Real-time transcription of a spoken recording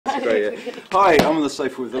Great, yeah. Hi, I'm on the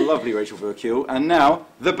sofa with the lovely Rachel Burkill, and now,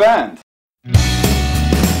 the band. I'm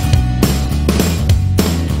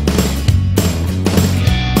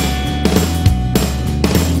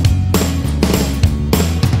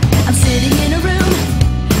sitting in a room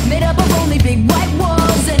made up of only big white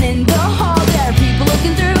walls, and in the hall there are people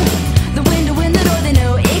looking through the window in the door. They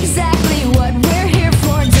know exactly what we're here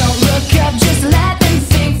for. Don't look up, just let them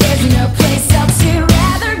think. There's no place else you'd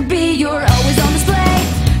rather be. You're always on display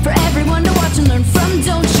for everyone to watch and learn from.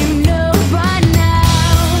 Don't you know by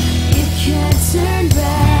now you can't turn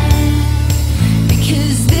back,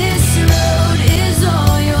 because this road is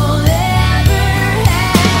all you'll ever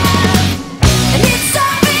have. And it's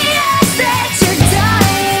obvious that you're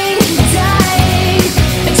dying,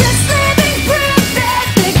 just living proof that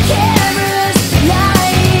the camera's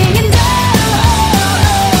lying. And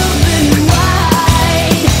open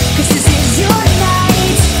wide, 'cause this is your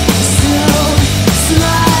night. So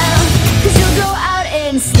smile, 'cause you'll go out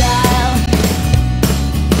in style.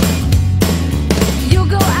 You'll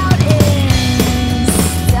go out in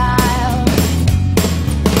style.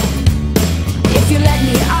 If you let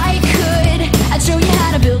me, I'd show you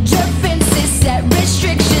how to build your fences, set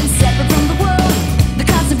restrictions separate from the world. The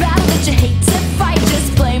constant battle that you hate to fight,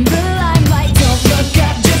 just blame the limelight. Don't look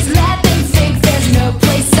up, just let them think. There's no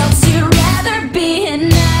place else you'd rather be, and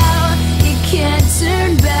now you can't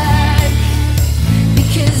turn back,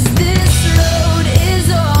 because this road is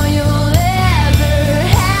all you'll ever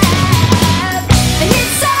have. And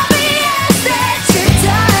it's obvious that you're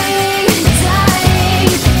dying,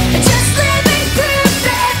 just living proof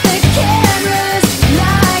that the camera's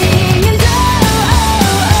lying. And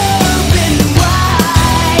open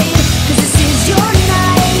wide, 'cause this is your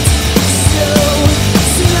night. So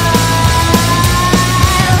smile.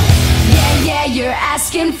 Yeah, you're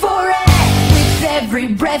asking for it with every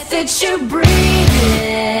breath that you breathe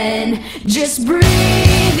in. Just breathe.